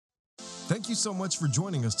Thank you so much for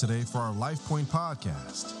joining us today for our LifePoint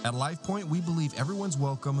podcast. At LifePoint, we believe everyone's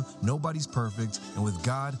welcome, nobody's perfect, and with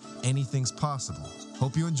God, anything's possible.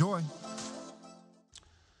 Hope you enjoy.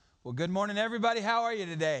 Well, good morning, everybody. How are you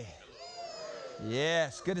today?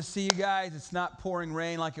 Yes, good to see you guys. It's not pouring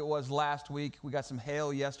rain like it was last week. We got some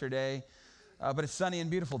hail yesterday, but it's sunny and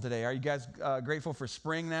beautiful today. Are you guys grateful for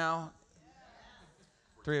spring now?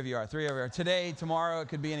 Three of you are. Today, tomorrow, it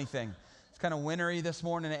could be anything. It's kind of wintry this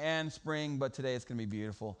morning and spring, but today it's going to be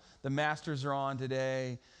beautiful. The Masters are on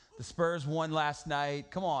today. The Spurs won last night.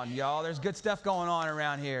 Come on, y'all. There's good stuff going on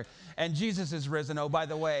around here. And Jesus is risen. Oh, by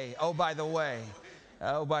the way.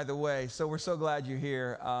 So we're so glad you're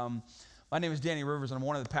here. My name is Danny Rivers, and I'm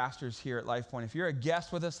one of the pastors here at LifePoint. If you're a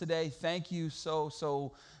guest with us today, thank you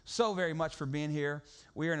so very much for being here.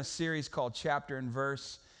 We are in a series called Chapter and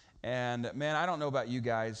Verse. And man, I don't know about you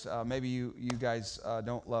guys. Maybe you guys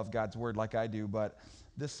don't love God's Word like I do, but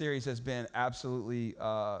this series has been absolutely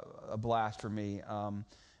a blast for me.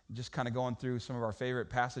 Just kind of going through some of our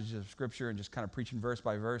favorite passages of Scripture and just kind of preaching verse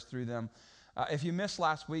by verse through them. If you missed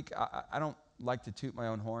last week, I don't like to toot my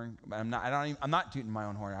own horn. I'm not tooting my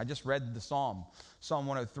own horn. I just read the Psalm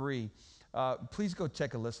 103. Please go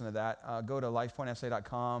take a listen to that. Go to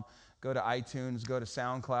lifepointsa.com. Go to iTunes. Go to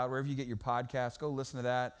SoundCloud. Wherever you get your podcasts, go listen to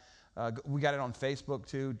that. We got it on Facebook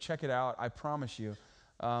too. Check it out. I promise you,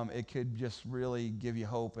 it could just really give you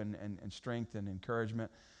hope and strength and encouragement.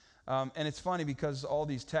 And it's funny because all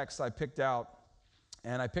these texts I picked out,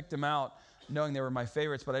 and I picked them out knowing they were my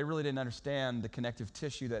favorites, but I really didn't understand the connective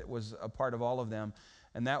tissue that was a part of all of them.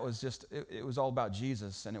 And that was just, it was all about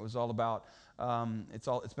Jesus, and it was all about,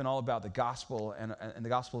 it's been all about the gospel and the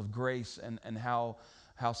gospel of grace and how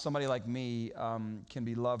somebody like me can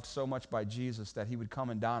be loved so much by Jesus that he would come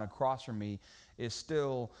and die on a cross for me is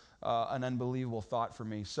still an unbelievable thought for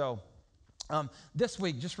me. So this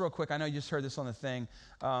week, just real quick, I know you just heard this on the thing,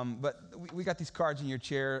 but we got these cards in your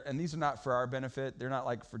chair, and these are not for our benefit. They're not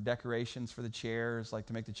like for decorations for the chairs, like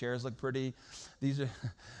to make the chairs look pretty. These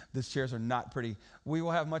chairs are not pretty. We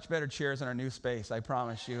will have much better chairs in our new space, I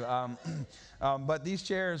promise you. But these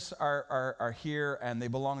chairs are here, and they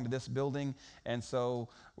belong to this building, and so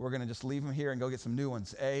we're going to just leave them here and go get some new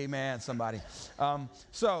ones. Amen, somebody.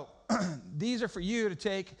 So these are for you to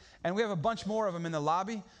take, and we have a bunch more of them in the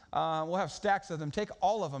lobby. We'll have stacks of them. Take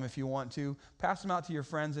all of them if you want to. Pass them out to your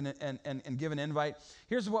friends and give an invite.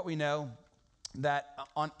 Here's what we know, that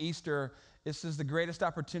on Easter, this is the greatest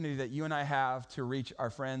opportunity that you and I have to reach our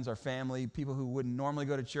friends, our family, people who wouldn't normally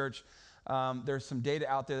go to church. There's some data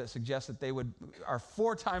out there that suggests that they are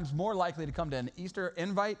 4 times more likely to come to an Easter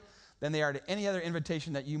invite than they are to any other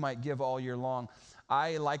invitation that you might give all year long.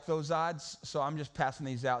 I like those odds, so I'm just passing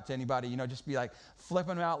these out to anybody. Just be like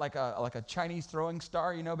flipping them out like a Chinese throwing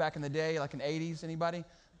star, back in the day, like in the 80s. Anybody?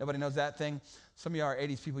 Nobody knows that thing? Some of you are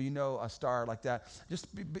 80s people, a star like that. Just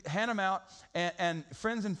hand them out, and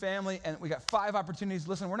friends and family, and we got 5 opportunities.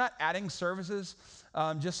 Listen, we're not adding services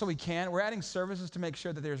just so we can. We're adding services to make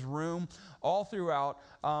sure that there's room all throughout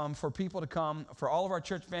for people to come, for all of our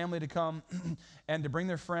church family to come and to bring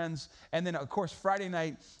their friends. And then, of course, Friday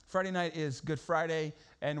night is Good Friday,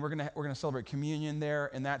 and we're gonna celebrate communion there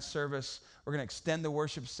in that service. We're gonna extend the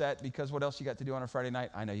worship set because what else you got to do on a Friday night?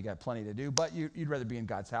 I know you got plenty to do, but you'd rather be in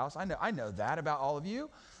God's house. I know that about all of you.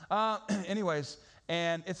 Anyways,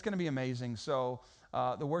 and it's gonna be amazing. So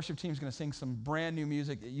the worship team's gonna sing some brand new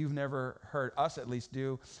music that you've never heard us at least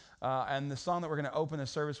do. And the song that we're gonna open the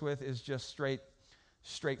service with is just straight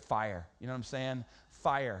fire. You know what I'm saying?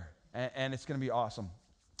 Fire. And it's gonna be awesome.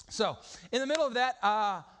 So in the middle of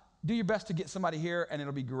that, do your best to get somebody here, and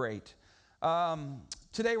it'll be great.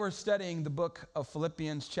 Today we're studying the book of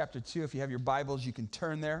Philippians chapter 2. If you have your Bibles, you can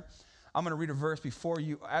turn there. I'm going to read a verse before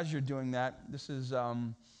you, as you're doing that. This is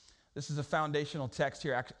a foundational text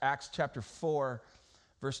here, Acts chapter 4,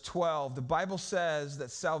 verse 12. The Bible says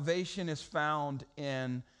that salvation is found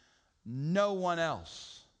in no one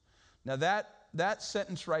else. Now that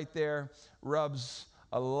sentence right there rubs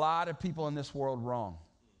a lot of people in this world wrong.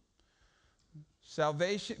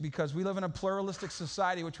 Salvation, because we live in a pluralistic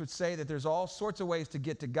society which would say that there's all sorts of ways to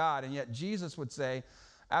get to God, and yet Jesus would say,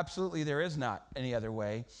 absolutely there is not any other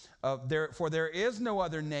way. For there is no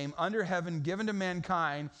other name under heaven given to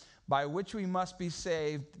mankind by which we must be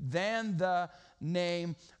saved than the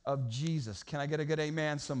name of Jesus. Can I get a good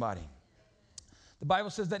amen, somebody? The Bible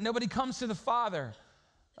says that nobody comes to the Father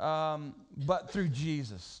but through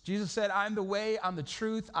Jesus. Jesus said, I'm the way, I'm the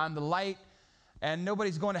truth, I'm the light, and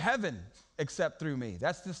nobody's going to heaven except through me.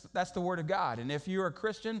 That's the Word of God. And if you're a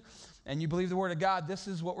Christian and you believe the Word of God, this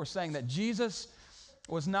is what we're saying, that Jesus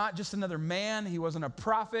was not just another man. He wasn't a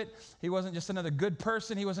prophet. He wasn't just another good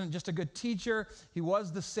person. He wasn't just a good teacher. He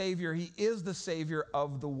was the Savior. He is the Savior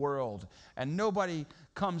of the world. And nobody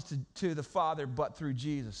comes to the Father but through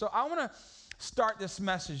Jesus. So I want to start this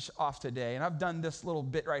message off today. And I've done this little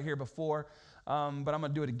bit right here before, but I'm going to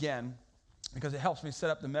do it again because it helps me set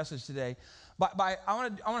up the message today. I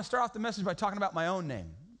want to start off the message by talking about my own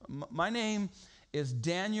name. My name is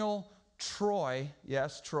Daniel Troy,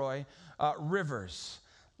 yes, Troy, Rivers.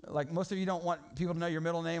 Like most of you don't want people to know your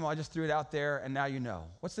middle name. I just threw it out there, and now you know.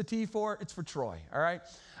 What's the T for? It's for Troy, all right?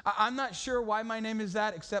 I'm not sure why my name is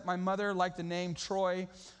that, except my mother liked the name Troy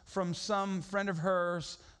from some friend of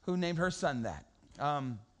hers who named her son that.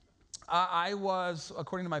 I was,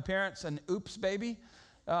 according to my parents, an oops baby.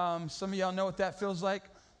 Some of y'all know what that feels like.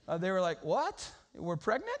 They were like, what? We're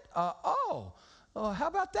pregnant? Oh, how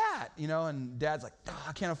about that? You know, and Dad's like, oh,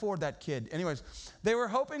 I can't afford that kid. Anyways, they were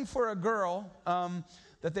hoping for a girl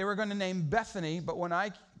that they were going to name Bethany, but when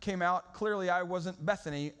I came out, clearly I wasn't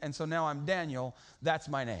Bethany, and so now I'm Daniel. That's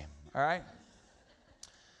my name, all right?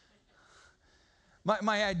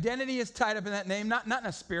 My identity is tied up in that name, not in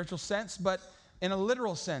a spiritual sense, but in a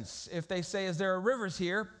literal sense. If they say, is there a Rivers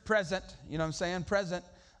here? Present, you know what I'm saying? Present,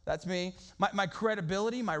 that's me. My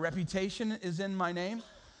credibility, my reputation is in my name.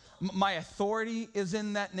 My authority is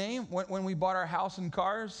in that name. When we bought our house and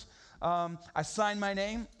cars, I signed my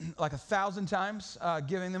name like 1,000 times,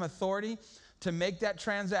 giving them authority to make that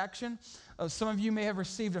transaction. Some of you may have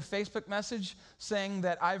received a Facebook message saying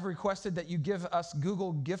that I've requested that you give us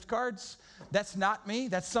Google gift cards. That's not me.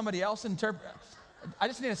 That's somebody else. I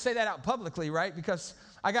just need to say that out publicly, right? Because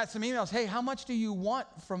I got some emails. Hey, how much do you want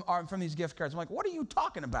from these gift cards? I'm like, what are you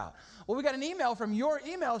talking about? Well, we got an email from your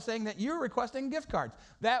email saying that you're requesting gift cards.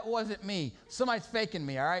 That wasn't me. Somebody's faking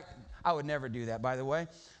me, all right? I would never do that, by the way.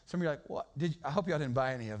 Some of you are like, what? I hope y'all didn't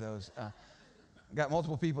buy any of those. Got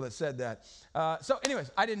multiple people that said that. So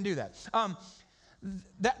anyways, I didn't do that.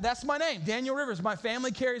 That's my name, Daniel Rivers. My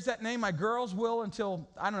family carries that name. My girls will until,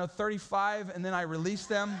 35, and then I release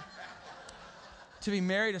them to be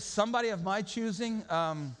married to somebody of my choosing.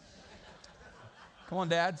 Come on,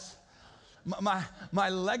 dads. My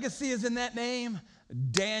legacy is in that name,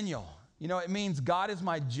 Daniel. You know, it means God is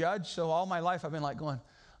my judge. So all my life I've been like going,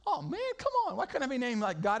 oh, man, come on. Why couldn't I be named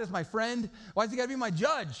like God is my friend? Why does he got to be my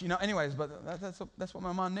judge? You know, anyways, but that's what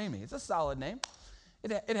my mom named me. It's a solid name.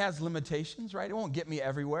 It has limitations, right? It won't get me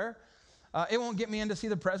everywhere. It won't get me in to see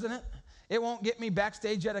the president. It won't get me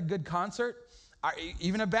backstage at a good concert.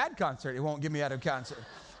 Even a bad concert, it won't get me at a concert,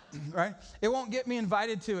 right? It won't get me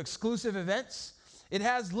invited to exclusive events. It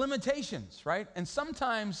has limitations, right? And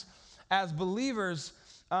sometimes as believers,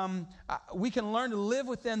 we can learn to live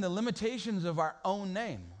within the limitations of our own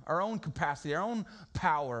name, our own capacity, our own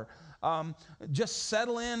power. Just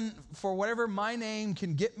settle in for whatever my name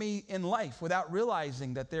can get me in life without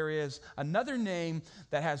realizing that there is another name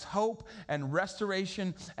that has hope and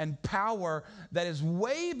restoration and power that is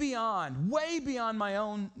way beyond my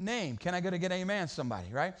own name. Can I get amen, somebody,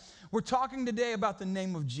 right? We're talking today about the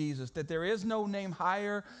name of Jesus, that there is no name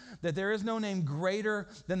higher, that there is no name greater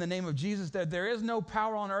than the name of Jesus, that there is no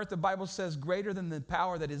power on earth, the Bible says, greater than the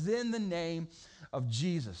power that is in the name of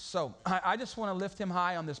Jesus. So I just want to lift him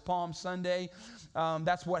high on this Palm Sunday.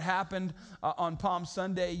 That's what happened on Palm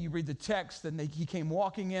Sunday. You read the text, and he came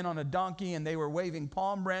walking in on a donkey, and they were waving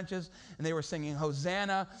palm branches, and they were singing,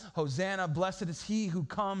 Hosanna, Hosanna, blessed is he who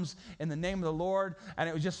comes in the name of the Lord. And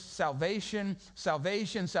it was just salvation,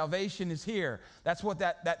 salvation, salvation is here. That's what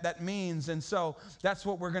that means. And so that's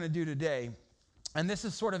what we're going to do today. And this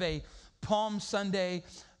is sort of a Palm Sunday,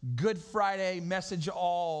 Good Friday message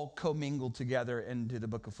all commingled together into the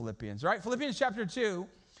book of Philippians. All right, Philippians chapter 2.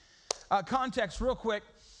 Context real quick.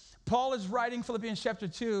 Paul is writing Philippians chapter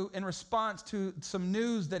 2 in response to some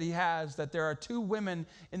news that he has that there are two women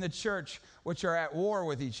in the church which are at war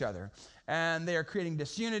with each other. And they are creating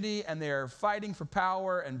disunity, and they are fighting for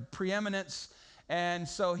power and preeminence. And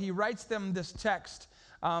so he writes them this text.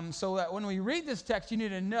 So that when we read this text, you need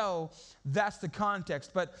to know that's the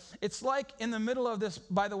context. But it's like in the middle of this,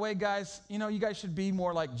 by the way, guys, you know, you guys should be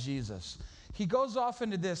more like Jesus. He goes off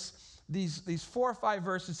into these 4 or 5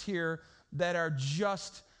 verses here that are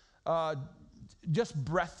just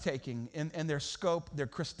breathtaking in their scope, their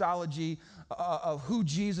Christology of who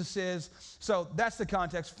Jesus is. So that's the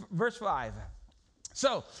context. Verse 5.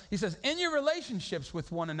 So he says, in your relationships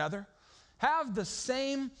with one another, have the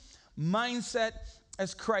same mindset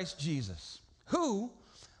as Christ Jesus, who,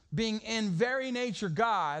 being in very nature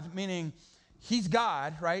God, meaning he's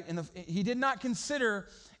God, right? He did not consider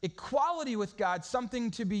equality with God something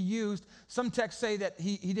to be used. Some texts say that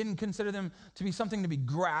he didn't consider them to be something to be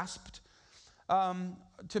grasped.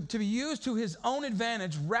 to be used to his own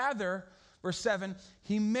advantage. Rather, verse 7,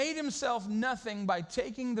 he made himself nothing by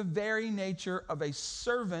taking the very nature of a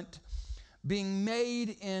servant, being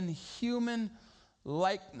made in human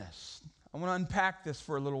likeness. I want to unpack this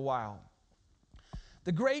for a little while.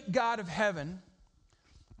 The great God of heaven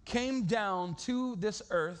came down to this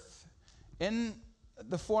earth in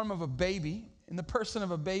the form of a baby, in the person of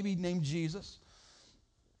a baby named Jesus.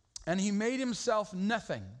 And he made himself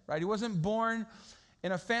nothing, right? He wasn't born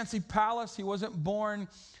in a fancy palace. He wasn't born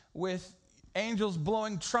with angels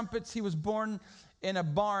blowing trumpets. He was born in a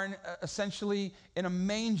barn, essentially in a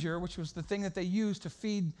manger, which was the thing that they used to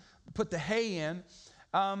put the hay in.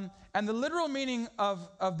 And the literal meaning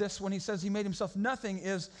of this, when he says he made himself nothing,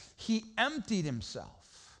 is he emptied himself.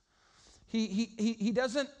 He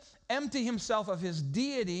doesn't empty himself of his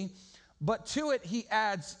deity, but to it he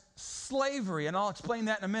adds slavery, and I'll explain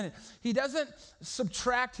that in a minute. He doesn't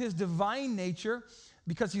subtract his divine nature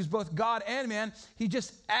because he's both God and man. He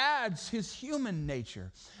just adds his human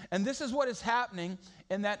nature. And this is what is happening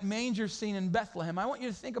in that manger scene in Bethlehem. I want you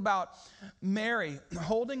to think about Mary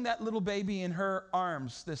holding that little baby in her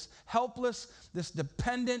arms, this helpless, this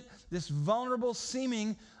dependent, this vulnerable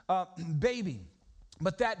seeming baby.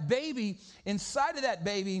 But that baby, inside of that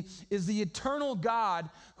baby, is the eternal God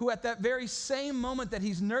who at that very same moment that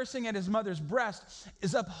he's nursing at his mother's breast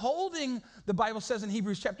is upholding, the Bible says in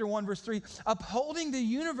Hebrews chapter 1, verse 3, upholding the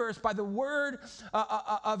universe by the word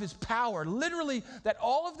of his power. Literally, that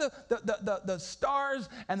all of the stars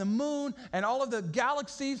and the moon and all of the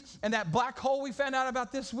galaxies and that black hole we found out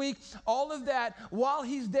about this week, all of that, while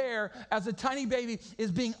he's there as a tiny baby, is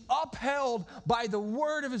being upheld by the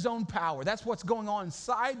word of his own power. That's what's going on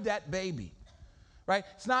inside that baby, right?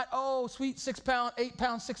 It's not, oh, sweet 6 pound, 8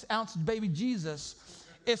 pound, 6 ounce baby Jesus.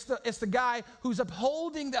 It's the guy who's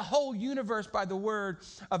upholding the whole universe by the word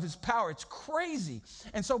of his power. It's crazy.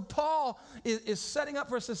 And so Paul is setting up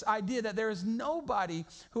for us this idea that there is nobody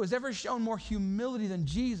who has ever shown more humility than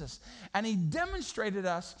Jesus. And he demonstrated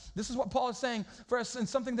us, this is what Paul is saying for us in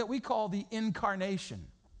something that we call the incarnation.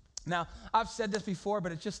 Now, I've said this before,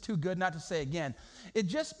 but it's just too good not to say again. It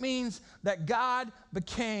just means that God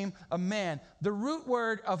became a man. The root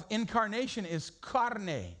word of incarnation is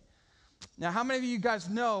carne. Now, how many of you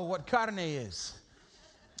guys know what carne is?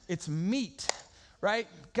 It's meat, right?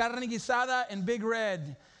 Carne guisada and Big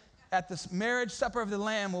Red at the marriage supper of the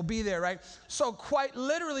Lamb will be there, right? So quite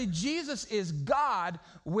literally, Jesus is God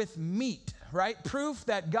with meat, right? Proof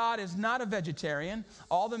that God is not a vegetarian.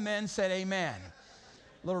 All the men said amen.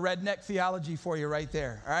 Little redneck theology for you right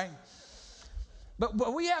there, all right?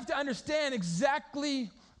 But we have to understand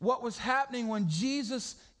exactly what was happening when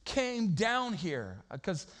Jesus came down here.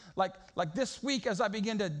 Because like this week, as I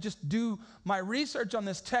began to just do my research on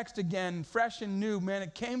this text again, fresh and new, man,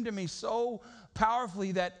 it came to me so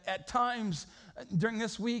powerfully that at times during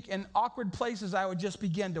this week in awkward places, I would just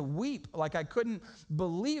begin to weep like I couldn't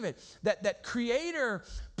believe it. That Creator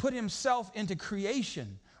put himself into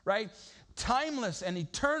creation, right? Timeless and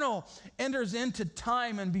eternal, enters into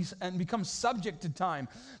time and becomes subject to time.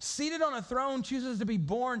 Seated on a throne, chooses to be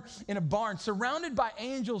born in a barn. Surrounded by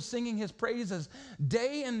angels singing his praises.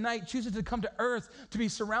 Day and night, chooses to come to earth to be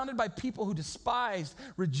surrounded by people who despised,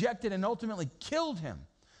 rejected, and ultimately killed him.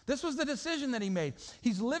 This was the decision that he made.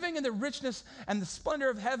 He's living in the richness and the splendor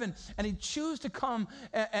of heaven, and he chose to come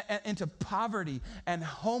into poverty and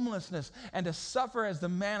homelessness and to suffer as the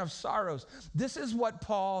man of sorrows. This is what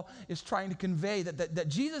Paul is trying to convey, that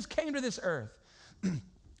Jesus came to this earth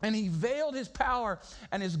and he veiled his power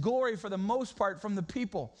and his glory for the most part from the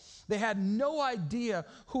people. They had no idea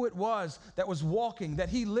who it was that was walking, that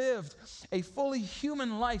he lived a fully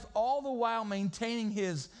human life, all the while maintaining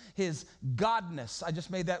his godness. I just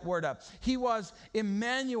made that word up. He was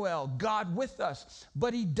Emmanuel, God with us,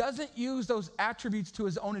 but he doesn't use those attributes to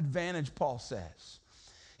his own advantage, Paul says.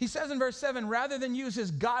 He says in verse 7, rather than use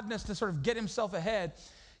his godness to sort of get himself ahead,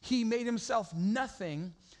 he made himself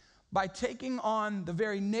nothing by taking on the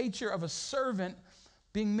very nature of a servant,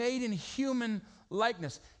 being made in human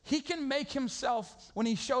likeness. He can make himself, when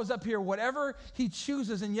he shows up here, whatever he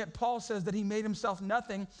chooses, and yet Paul says that he made himself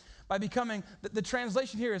nothing by becoming, the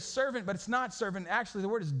translation here is servant, but it's not servant. Actually, the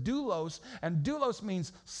word is doulos, and doulos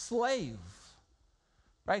means slave,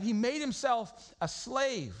 right? He made himself a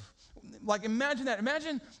slave. Like imagine that.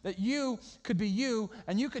 Imagine that you could be you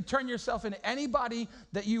and you could turn yourself into anybody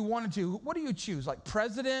that you wanted to. What do you choose? Like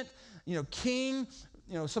president, king,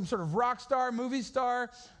 some sort of rock star, movie star,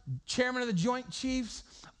 chairman of the Joint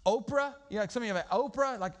Chiefs, Oprah. Like some of you have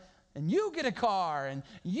Oprah, and you get a car and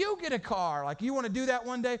you get a car. Like you want to do that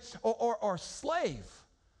one day, or slave.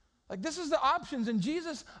 Like, this is the options. And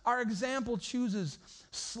Jesus, our example, chooses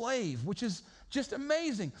slave, which is just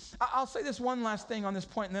amazing. I'll say this one last thing on this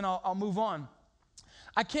point, and then I'll move on.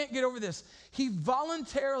 I can't get over this. He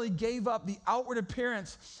voluntarily gave up the outward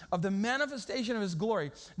appearance of the manifestation of his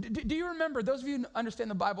glory. Do you remember, those of you who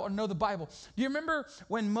understand the Bible or know the Bible, do you remember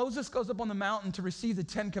when Moses goes up on the mountain to receive the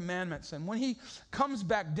 10 Commandments? And when he comes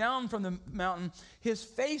back down from the mountain, his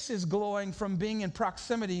face is glowing from being in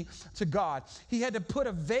proximity to God. He had to put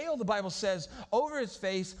a veil, the Bible says, over his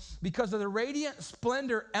face because of the radiant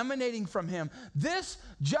splendor emanating from him. This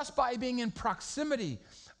just by being in proximity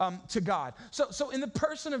to God. So in the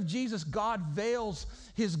person of Jesus, God veils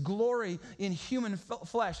his glory in human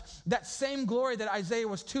flesh. That same glory that Isaiah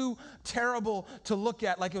was too terrible to look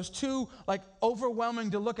at, like it was too overwhelming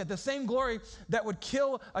to look at. The same glory that would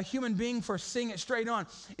kill a human being for seeing it straight on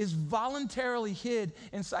is voluntarily hid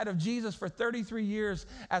inside of Jesus for 33 years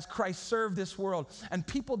as Christ served this world. And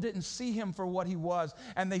people didn't see him for what he was.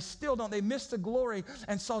 And they still don't. They missed the glory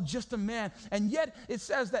and saw just a man. And yet it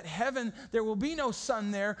says that heaven, there will be no sun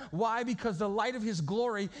there. Why? Because the light of his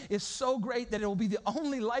glory is so great that it will be the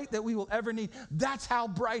only light that we will ever need. That's how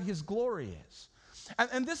bright his glory is.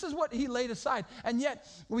 And this is what he laid aside. And yet,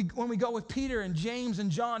 when we go with Peter and James and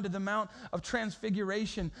John to the Mount of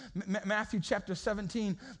Transfiguration, Matthew chapter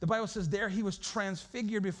 17, the Bible says there he was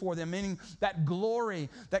transfigured before them, meaning that glory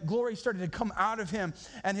started to come out of him.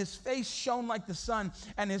 And his face shone like the sun,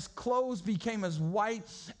 and his clothes became as white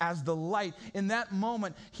as the light. In that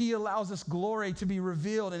moment, he allows this glory to be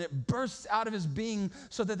revealed, and it bursts out of his being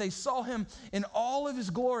so that they saw him in all of his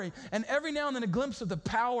glory. And every now and then, a glimpse of the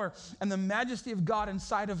power and the majesty of God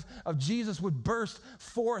inside of Jesus would burst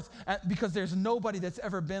forth because there's nobody that's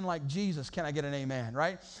ever been like Jesus. Can I get an amen,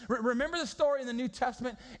 right? Remember the story in the New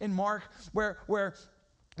Testament in Mark where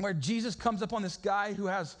Jesus comes up on this guy who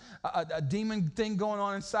has a demon thing going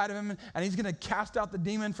on inside of him, and he's going to cast out the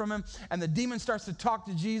demon from him, and the demon starts to talk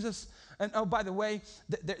to Jesus. And oh, by the way,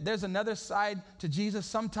 there's another side to Jesus.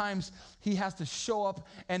 Sometimes he has to show up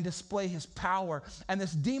and display his power. And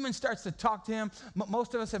this demon starts to talk to him.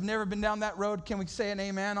 Most of us have never been down that road. Can we say an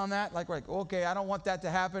amen on that? Like, okay, I don't want that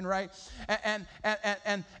to happen, right?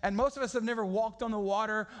 And most of us have never walked on the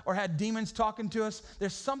water or had demons talking to us.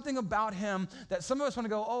 There's something about him that some of us want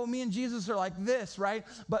to go, oh, me and Jesus are like this, right?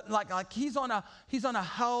 But like he's on a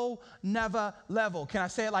whole nother level. Can I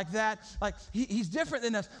say it like that? Like he's different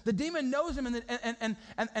than us. The demon knows him,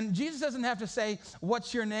 and Jesus doesn't have to say,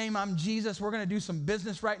 what's your name? I'm Jesus. We're going to do some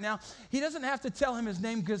business right now. He doesn't have to tell him his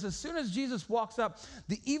name, because as soon as Jesus walks up,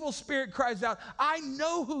 the evil spirit cries out, I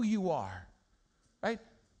know who you are, right?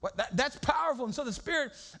 That's powerful. And so the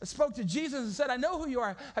spirit spoke to Jesus and said, I know who you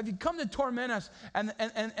are. Have you come to torment us? And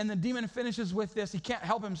the demon finishes with this. He can't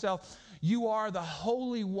help himself. You are the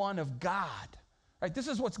Holy One of God. Right, this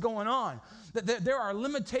is what's going on. There are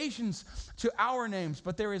limitations to our names,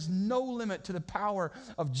 but there is no limit to the power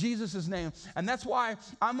of Jesus' name. And that's why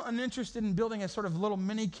I'm uninterested in building a sort of little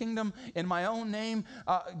mini kingdom in my own name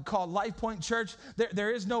called Life Point Church.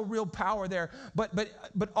 There is no real power there.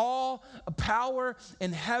 But all power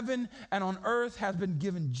in heaven and on earth has been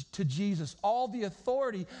given to Jesus. All the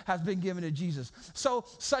authority has been given to Jesus.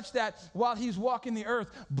 Such that while he's walking the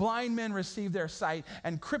earth, blind men received their sight,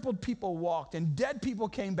 and crippled people walked, and dead people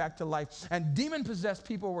came back to life, and demon-possessed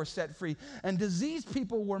people were set free, and diseased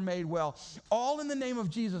people were made well, all in the name of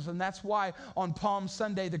Jesus. And that's why on Palm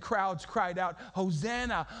Sunday the crowds cried out,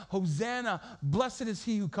 Hosanna, Hosanna, blessed is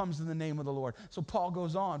he who comes in the name of the Lord. So Paul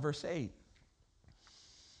goes on, verse 8.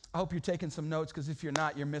 I hope you're taking some notes, because if you're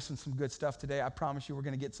not, you're missing some good stuff today. I promise you we're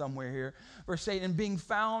going to get somewhere here. Verse 8, and being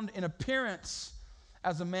found in appearance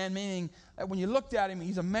as a man, meaning that when you looked at him,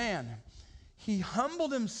 he's a man. He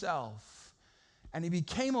humbled himself, and he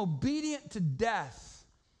became obedient to death,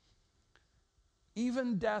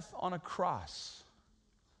 even death on a cross.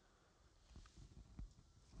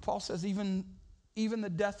 Paul says even the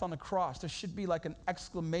death on a cross. There should be like an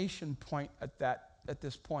exclamation point at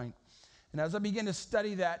this point. And as I begin to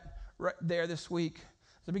study that right there this week,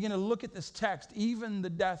 as I begin to look at this text, even the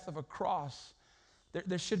death of a cross,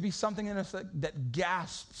 there should be something in us that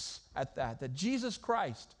gasps at that Jesus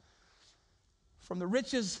Christ, from the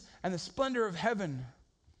riches and the splendor of heaven,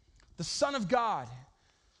 the Son of God,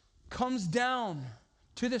 comes down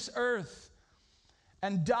to this earth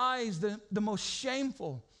and dies the most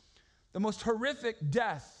shameful, the most horrific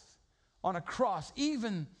death on a cross,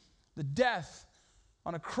 even the death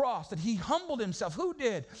on a cross, that he humbled himself. Who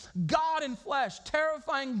did? God in flesh,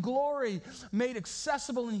 terrifying glory made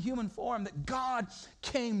accessible in human form, that God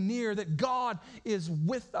came near, that God is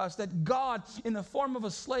with us, that God in the form of a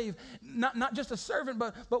slave, not just a servant,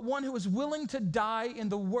 but one who was willing to die in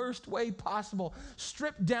the worst way possible,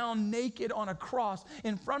 stripped down naked on a cross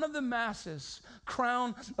in front of the masses,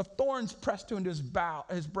 crown of thorns pressed into his brow,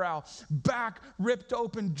 back ripped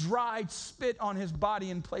open, dried spit on his body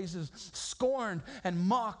in places, scorned and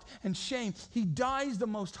mocked and shamed. He dies the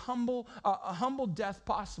most humble death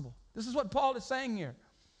possible. This is what Paul is saying here.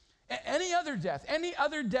 Any other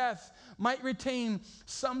death might retain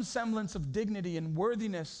some semblance of dignity and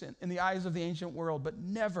worthiness in the eyes of the ancient world, but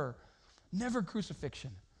never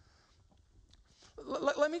crucifixion.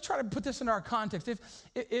 Let me try to put this in our context.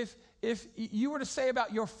 If you were to say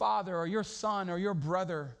about your father or your son or your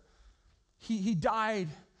brother, he died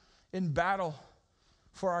in battle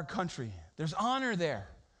for our country, there's honor there.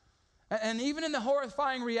 And even in the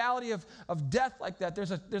horrifying reality of death like that,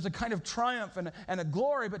 there's a kind of triumph and a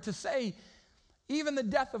glory. But to say even the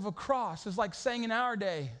death of a cross is like saying in our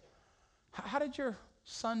day, how did your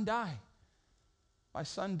son die? My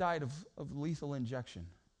son died of lethal injection.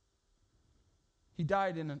 He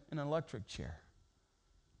died in an electric chair.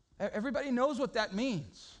 Everybody knows what that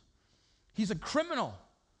means. He's a criminal.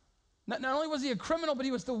 Not only was he a criminal, but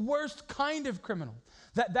he was the worst kind of criminal.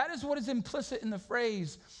 That is what is implicit in the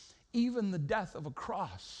phrase, even the death of a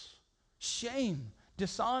cross. Shame,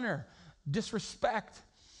 dishonor, disrespect.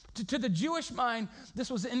 To the Jewish mind,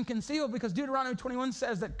 this was inconceivable because Deuteronomy 21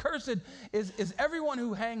 says that cursed is everyone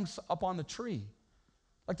who hangs upon the tree.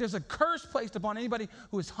 Like there's a curse placed upon anybody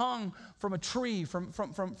who is hung from a tree,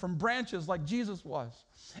 from branches like Jesus was.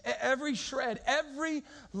 Every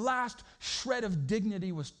last shred of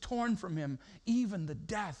dignity was torn from him, even the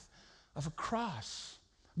death of a cross.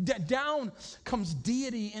 Down comes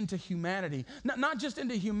deity into humanity. Not just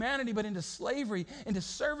into humanity, but into slavery, into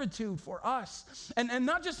servitude for us. And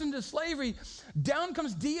not just into slavery, down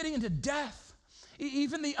comes deity into death.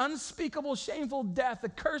 Even the unspeakable, shameful death, the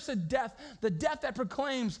cursed death, the death that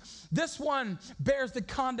proclaims this one bears the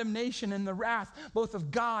condemnation and the wrath both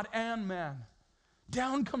of God and man.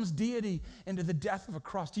 Down comes deity into the death of a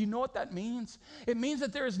cross. Do you know what that means? It means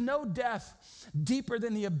that there is no death deeper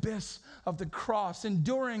than the abyss of the cross,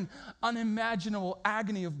 enduring unimaginable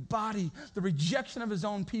agony of body, the rejection of his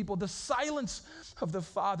own people, the silence of the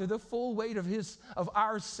Father, the full weight of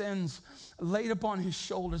our sins laid upon his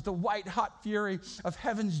shoulders, the white-hot fury of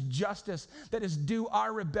heaven's justice that is due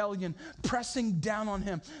our rebellion, pressing down on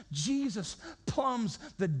him. Jesus plumbs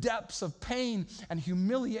the depths of pain and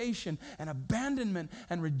humiliation and abandonment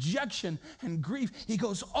and rejection and grief. He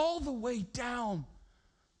goes all the way down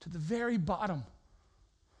to the very bottom.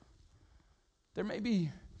 There may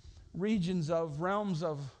be realms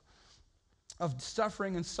of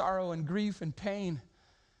suffering and sorrow and grief and pain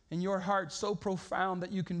in your heart so profound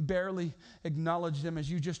that you can barely acknowledge them as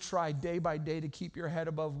you just try day by day to keep your head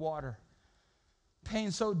above water.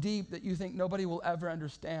 Pain so deep that you think nobody will ever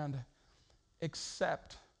understand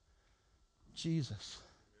except Jesus.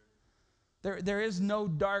 There is no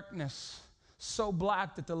darkness so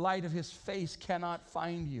black that the light of his face cannot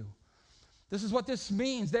find you. This is what this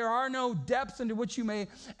means. There are no depths into which you may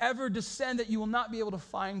ever descend that you will not be able to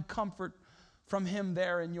find comfort from him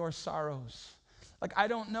there in your sorrows. Like, I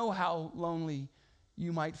don't know how lonely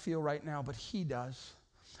you might feel right now, but he does.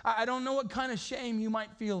 I don't know what kind of shame you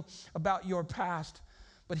might feel about your past,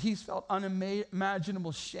 but he's felt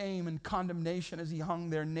unimaginable shame and condemnation as he hung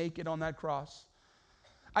there naked on that cross.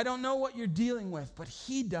 I don't know what you're dealing with, but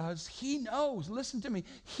he does. He knows. Listen to me.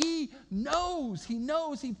 He knows. He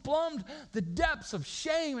knows. He plumbed the depths of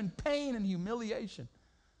shame and pain and humiliation.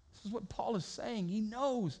 This is what Paul is saying. He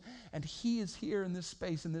knows, and he is here in this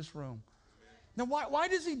space, in this room. Now, why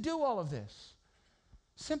does he do all of this?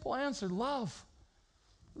 Simple answer, love.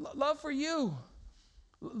 Love for you.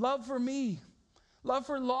 Love for me. Love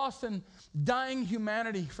for lost and dying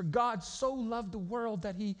humanity. For God so loved the world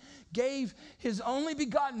that he gave his only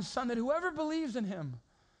begotten Son, that whoever believes in him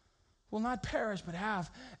will not perish but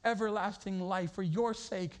have everlasting life. For your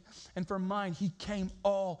sake and for mine, he came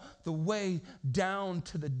all the way down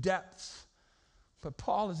to the depths. But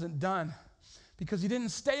Paul isn't done, because he didn't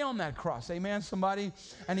stay on that cross. Amen, somebody?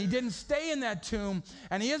 And he didn't stay in that tomb.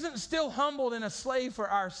 And he isn't still humbled and a slave for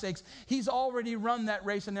our sakes. He's already run that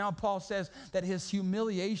race. And now Paul says that his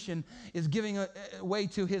humiliation is giving way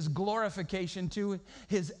to his glorification, to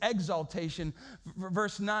his exaltation.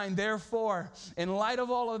 Verse 9, therefore, in light of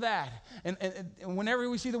all of that, and whenever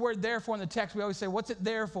we see the word therefore in the text, we always say, what's it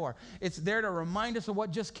there for? It's there to remind us of what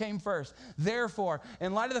just came first. Therefore,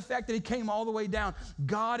 in light of the fact that he came all the way down,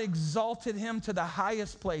 God exalted him to the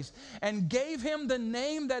highest place and gave him the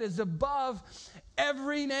name that is above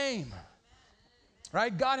every name.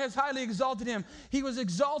 Right? God has highly exalted him. He was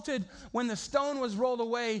exalted when the stone was rolled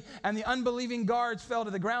away and the unbelieving guards fell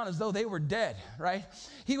to the ground as though they were dead. Right?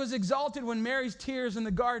 He was exalted when Mary's tears in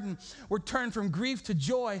the garden were turned from grief to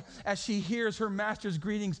joy as she hears her master's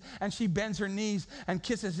greetings and she bends her knees and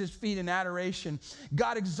kisses his feet in adoration.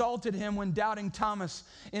 God exalted him when doubting Thomas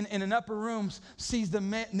in an upper room sees the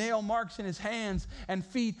nail marks in his hands and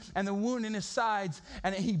feet and the wound in his sides,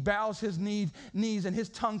 and he bows his knees and his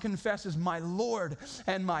tongue confesses, my Lord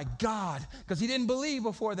and my God, because he didn't believe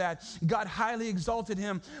before that. God highly exalted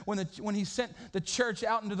him when he sent the church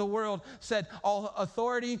out into the world, said, all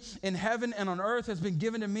authority in heaven and on earth has been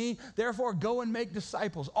given to me, therefore go and make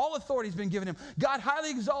disciples. All authority has been given him. God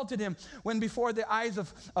highly exalted him when before the eyes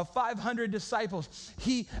of 500 disciples,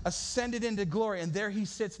 he ascended into glory, and there he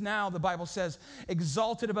sits now, the Bible says,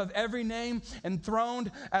 exalted above every name,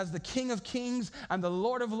 enthroned as the King of kings and the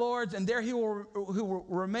Lord of lords, and there he will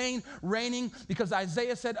remain reigning, because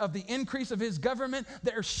Isaiah said, of the increase of his government,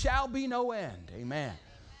 there shall be no end. Amen.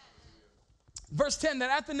 Verse 10,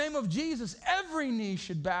 that at the name of Jesus, every knee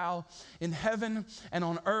should bow in heaven and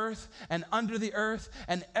on earth and under the earth,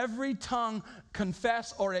 and every tongue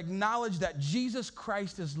confess or acknowledge that Jesus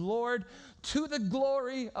Christ is Lord, to the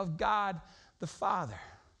glory of God the Father.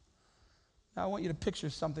 Now I want you to picture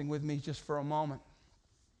something with me just for a moment.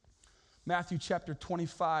 Matthew chapter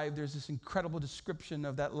 25, there's this incredible description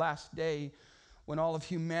of that last day when all of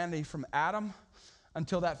humanity from Adam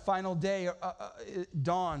until that final day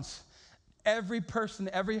dawns. Every person,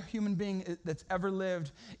 every human being that's ever lived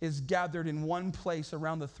is gathered in one place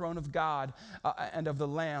around the throne of God and of the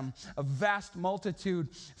Lamb. A vast multitude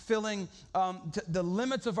filling the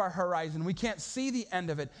limits of our horizon. We can't see the end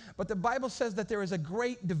of it, but the Bible says that there is a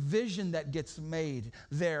great division that gets made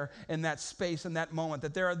there in that space, in that moment.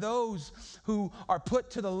 That there are those who are put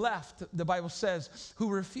to the left, the Bible says, who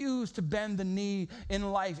refuse to bend the knee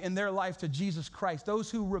in their life to Jesus Christ. Those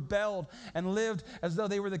who rebelled and lived as though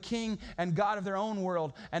they were the king and God of their own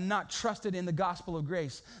world and not trusted in the gospel of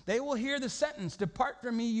grace. They will hear the sentence, depart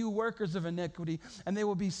from me, you workers of iniquity, and they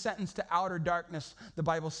will be sentenced to outer darkness, the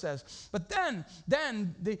Bible says. But then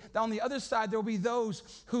on the other side, there will be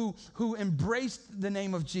those who embraced the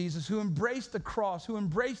name of Jesus, who embraced the cross, who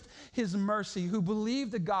embraced his mercy, who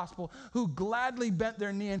believed the gospel, who gladly bent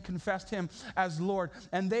their knee and confessed him as Lord.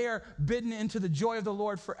 And they are bidden into the joy of the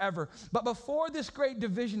Lord forever. But before this great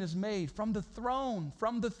division is made, from the throne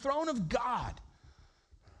of God,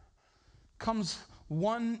 comes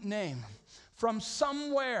one name. From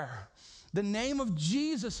somewhere, the name of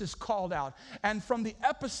Jesus is called out. And from the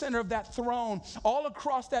epicenter of that throne, all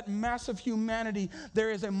across that massive humanity,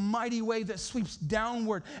 there is a mighty wave that sweeps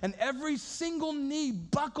downward. And every single knee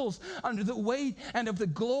buckles under the weight and of the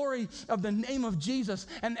glory of the name of Jesus.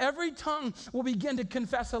 And every tongue will begin to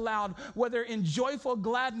confess aloud, whether in joyful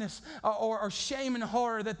gladness or shame and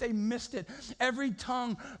horror that they missed it. Every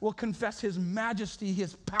tongue will confess his majesty,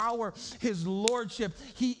 his power, his lordship.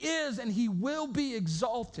 He is and he will be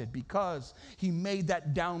exalted because he made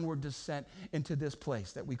that downward descent into this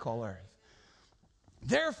place that we call earth.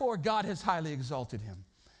 Therefore, God has highly exalted him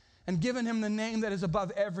and given him the name that is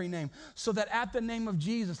above every name, so that at the name of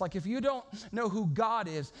Jesus, like if you don't know who God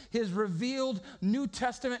is, his revealed New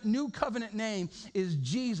Testament, New Covenant name is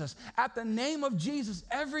Jesus. At the name of Jesus,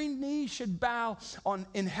 every knee should bow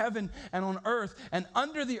in heaven and on earth and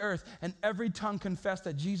under the earth, and every tongue confess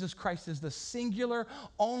that Jesus Christ is the singular,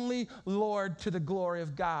 only Lord, to the glory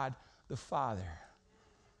of God the Father.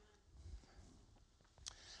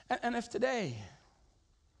 And if today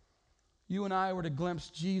you and I were to glimpse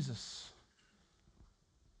Jesus,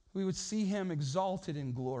 we would see him exalted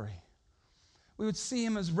in glory. We would see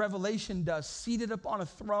him as Revelation does, seated upon a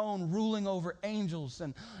throne, ruling over angels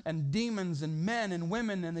and demons and men and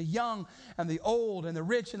women and the young and the old and the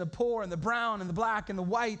rich and the poor and the brown and the black and the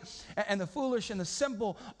white and the foolish and the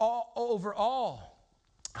simple, all over all.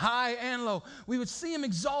 High and low. We would see him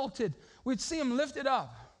exalted. We'd see him lifted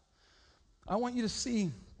up. I want you to see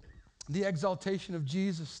the exaltation of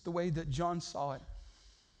Jesus the way that John saw it.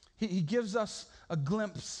 He gives us a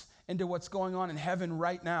glimpse into what's going on in heaven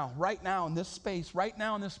right now in this space, right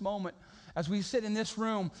now in this moment. As we sit in this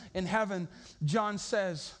room in heaven, John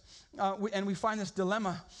says, and we find this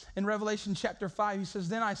dilemma in Revelation chapter 5. He says,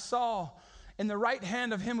 then I saw in the right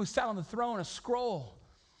hand of him who sat on the throne a scroll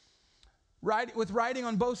with writing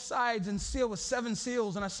on both sides and sealed with 7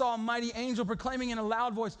 seals. And I saw a mighty angel proclaiming in a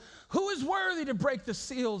loud voice, who is worthy to break the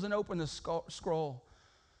seals and open the scroll?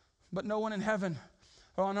 But no one in heaven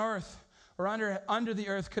or on earth or under the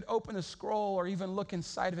earth could open the scroll or even look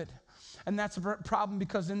inside of it. And that's a problem,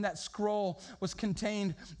 because in that scroll was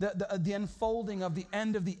contained the unfolding of the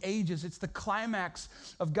end of the ages. It's the climax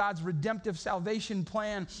of God's redemptive salvation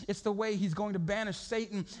plan. It's the way he's going to banish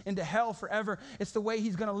Satan into hell forever. It's the way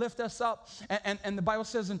he's going to lift us up. And the Bible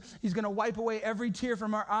says he's going to wipe away every tear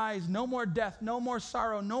from our eyes. No more death, no more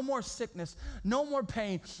sorrow, no more sickness, no more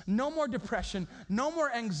pain, no more depression, no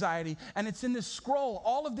more anxiety. And it's in this scroll.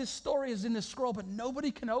 All of this story is in this scroll, but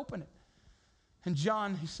nobody can open it. And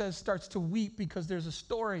John, he says, starts to weep because there's a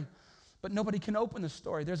story, but nobody can open the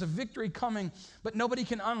story. There's a victory coming, but nobody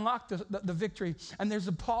can unlock the victory. And there's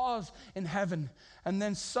a pause in heaven. And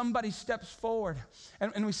then somebody steps forward.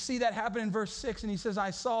 And we see that happen in verse 6. And he says, I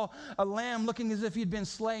saw a lamb looking as if he'd been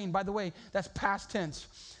slain. By the way, that's past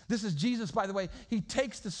tense. This is Jesus, by the way. He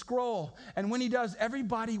takes the scroll. And when he does,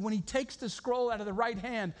 when he takes the scroll out of the right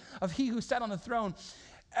hand of he who sat on the throne,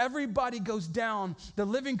 everybody goes down. The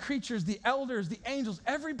living creatures, the elders, the angels,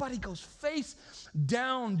 everybody goes face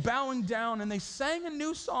down, bowing down. And they sang a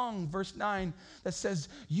new song, verse 9, that says,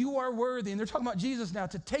 you are worthy. And they're talking about Jesus now,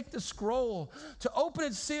 to take the scroll, to open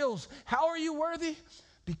its seals. How are you worthy?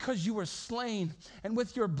 Because you were slain, and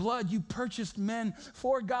with your blood you purchased men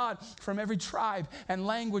for God from every tribe and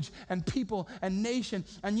language and people and nation.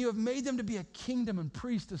 And you have made them to be a kingdom and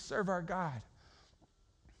priests to serve our God.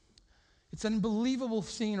 It's an unbelievable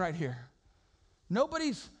scene right here.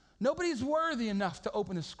 Nobody's worthy enough to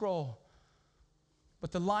open the scroll,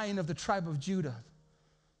 but the Lion of the tribe of Judah,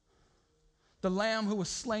 the Lamb who was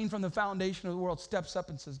slain from the foundation of the world, steps up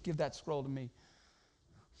and says, give that scroll to me.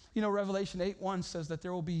 You know, Revelation 8:1 says that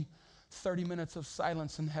there will be 30 minutes of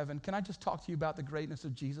silence in heaven. Can I just talk to you about the greatness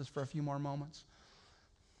of Jesus for a few more moments?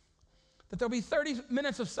 That there'll be 30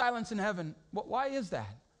 minutes of silence in heaven. Why is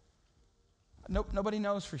that? Nobody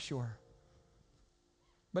knows for sure.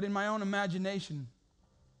 But in my own imagination,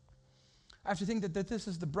 I have to think that this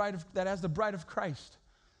is as the bride of Christ,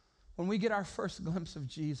 when we get our first glimpse of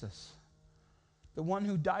Jesus, the one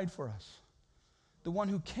who died for us, the one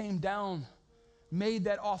who came down, made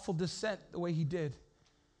that awful descent the way he did,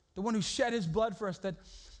 the one who shed his blood for us, that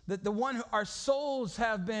the one who our souls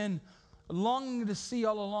have been longing to see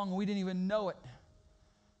all along, and we didn't even know it.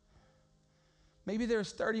 Maybe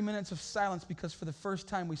there's 30 minutes of silence because for the first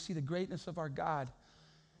time we see the greatness of our God,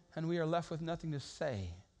 and we are left with nothing to say.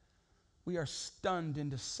 We are stunned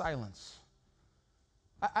into silence.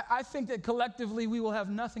 I think that collectively we will have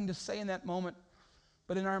nothing to say in that moment,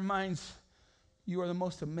 but in our minds, you are the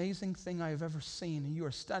most amazing thing I have ever seen, and you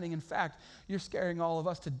are stunning. In fact, you're scaring all of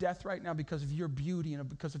us to death right now because of your beauty and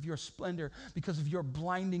because of your splendor, because of your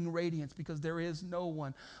blinding radiance, because there is no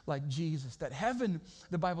one like Jesus. That heaven,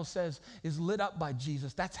 the Bible says, is lit up by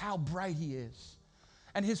Jesus. That's how bright he is.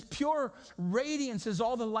 And his pure radiance is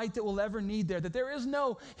all the light that we'll ever need there. That there is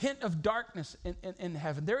no hint of darkness in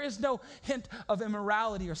heaven. There is no hint of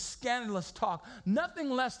immorality or scandalous talk. Nothing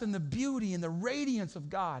less than the beauty and the radiance of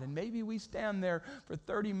God. And maybe we stand there for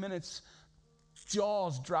 30 minutes,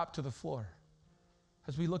 jaws drop to the floor,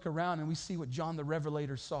 as we look around and we see what John the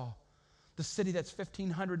Revelator saw. The city that's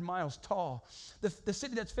 1,500 miles tall, the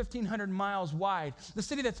city that's 1,500 miles wide, the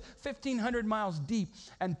city that's 1,500 miles deep,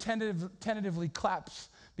 and tentatively claps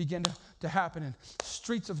begin to happen, and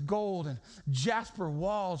streets of gold and jasper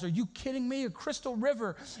walls. Are you kidding me? A crystal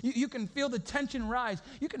river. You can feel the tension rise.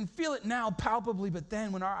 You can feel it now palpably, but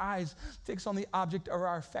then when our eyes fix on the object of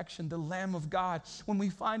our affection, the Lamb of God, when we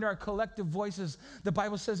find our collective voices, the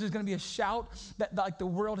Bible says there's going to be a shout that like the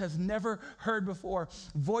world has never heard before.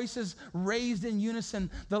 Voices raised in unison,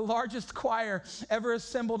 the largest choir ever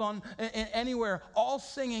assembled anywhere, all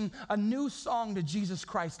singing a new song to Jesus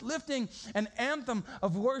Christ, lifting an anthem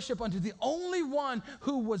of worship unto the only one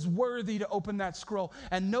who was worthy to open that scroll.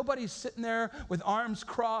 And nobody's sitting there with arms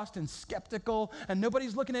crossed and skeptical, and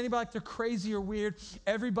nobody's looking at anybody like they're crazy or weird.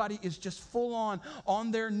 Everybody is just full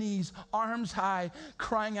on their knees, arms high,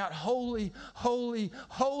 crying out, holy, holy,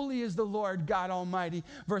 holy is the Lord God Almighty.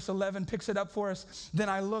 Verse 11 picks it up for us. Then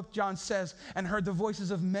I looked, John says, and heard the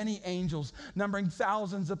voices of many angels, numbering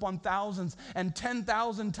thousands upon thousands, and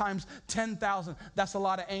 10,000 times 10,000. That's a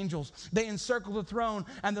lot of angels. They encircled the throne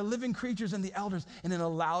and the living creatures and the elders. And in a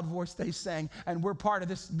loud voice they sang, and we're part of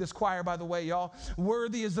this choir, by the way, y'all.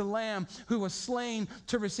 Worthy is the Lamb who was slain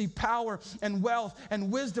to receive power and wealth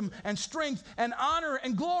and wisdom and strength and honor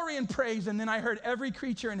and glory and praise. And then I heard every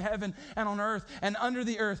creature in heaven and on earth and under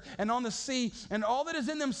the earth and on the sea and all that is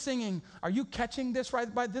in them singing. Are you catching this right?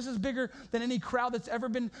 This is bigger than any crowd that's ever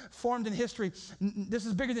been formed in history. This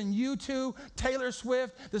is bigger than U2, Taylor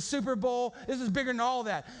Swift, the Super Bowl. This is bigger than all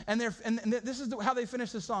that. And this is how they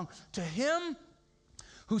finish the song. To him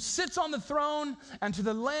who sits on the throne and to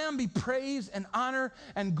the Lamb be praise and honor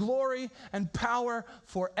and glory and power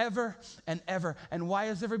forever and ever. And why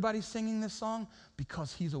is everybody singing this song?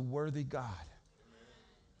 Because he's a worthy God.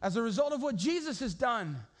 As a result of what Jesus has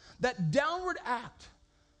done, that downward act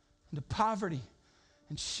into poverty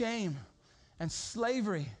and shame and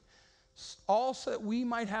slavery, all so that we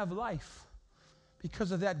might have life.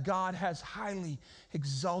 Because of that, God has highly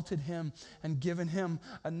exalted him and given him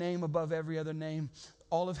a name above every other name.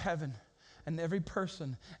 All of heaven and every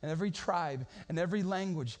person and every tribe and every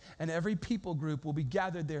language and every people group will be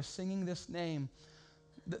gathered there singing this name,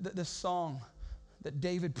 this song that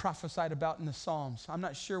David prophesied about in the Psalms. I'm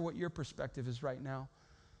not sure what your perspective is right now.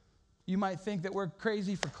 You might think that we're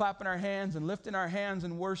crazy for clapping our hands and lifting our hands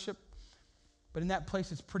in worship. But in that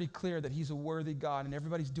place, it's pretty clear that he's a worthy God, and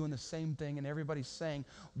everybody's doing the same thing, and everybody's saying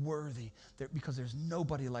worthy, because there's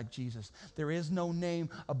nobody like Jesus. There is no name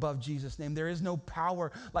above Jesus' name. There is no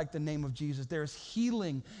power like the name of Jesus. There is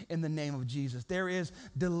healing in the name of Jesus. There is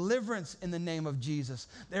deliverance in the name of Jesus.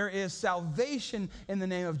 There is salvation in the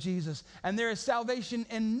name of Jesus, and there is salvation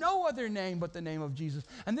in no other name but the name of Jesus.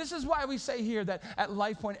 And this is why we say here that at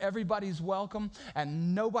LifePoint, everybody's welcome,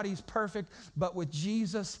 and nobody's perfect, but with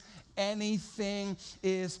Jesus, anything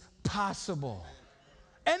is possible.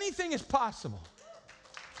 Anything is possible.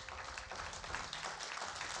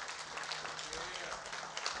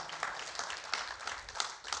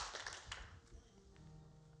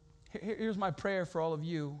 Here's my prayer for all of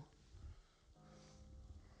you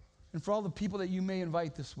and for all the people that you may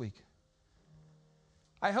invite this week.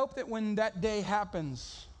 I hope that when that day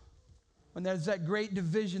happens, when there's that great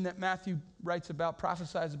division that Matthew writes about,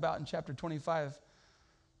 prophesies about in chapter 25,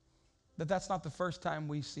 that's not the first time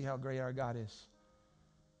we see how great our God is.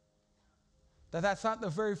 That's not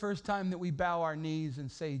the very first time that we bow our knees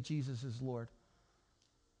and say Jesus is Lord.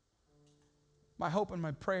 My hope and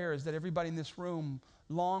my prayer is that everybody in this room,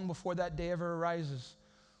 long before that day ever arises,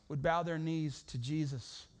 would bow their knees to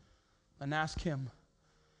Jesus and ask him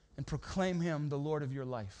and proclaim him the Lord of your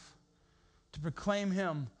life. To proclaim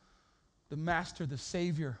him the master, the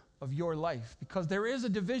savior of your life. Because there is a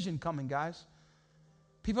division coming, guys.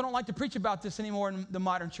 People don't like to preach about this anymore in the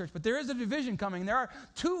modern church, but there is a division coming. There are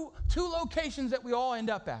two locations that we all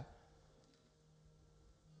end up at.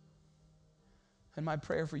 And my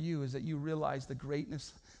prayer for you is that you realize the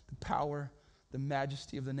greatness, the power, the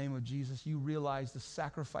majesty of the name of Jesus. You realize the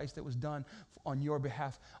sacrifice that was done on your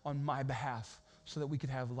behalf, on my behalf, so that we could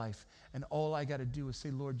have life. And all I got to do is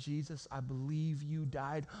say, Lord Jesus, I believe you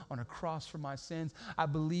died on a cross for my sins. I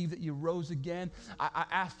believe that you rose again. I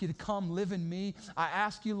ask you to come live in me. I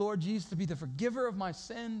ask you, Lord Jesus, to be the forgiver of my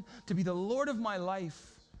sin, to be the Lord of my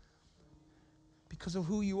life, because of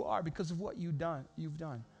who you are, because of what you've done.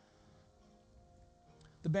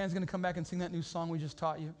 The band's going to come back and sing that new song we just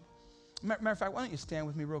taught you. Matter of fact, why don't you stand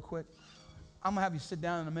with me real quick? I'm going to have you sit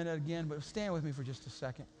down in a minute again, but stand with me for just a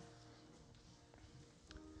second.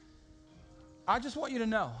 I just want you to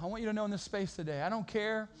know. I want you to know in this space today, I don't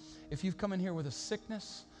care if you've come in here with a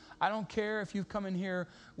sickness. I don't care if you've come in here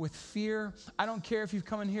with fear. I don't care if you've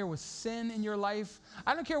come in here with sin in your life.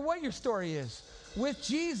 I don't care what your story is. With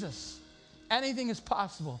Jesus, anything is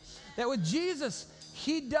possible. That with Jesus,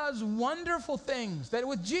 he does wonderful things. That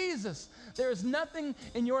with Jesus, there is nothing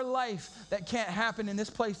in your life that can't happen in this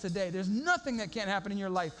place today. There's nothing that can't happen in your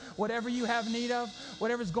life. Whatever you have need of,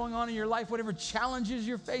 whatever's going on in your life, whatever challenges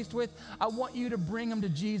you're faced with, I want you to bring them to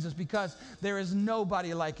Jesus, because there is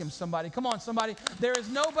nobody like him. Somebody, come on, somebody. There is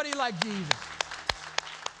nobody like Jesus.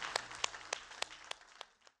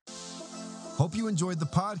 Hope you enjoyed the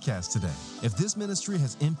podcast today. If this ministry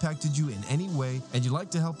has impacted you in any way and you'd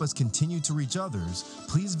like to help us continue to reach others,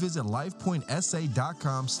 please visit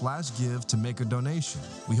lifepointsa.com/give to make a donation.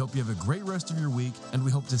 We hope you have a great rest of your week, and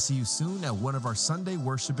we hope to see you soon at one of our Sunday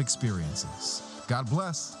worship experiences. God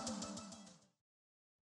bless.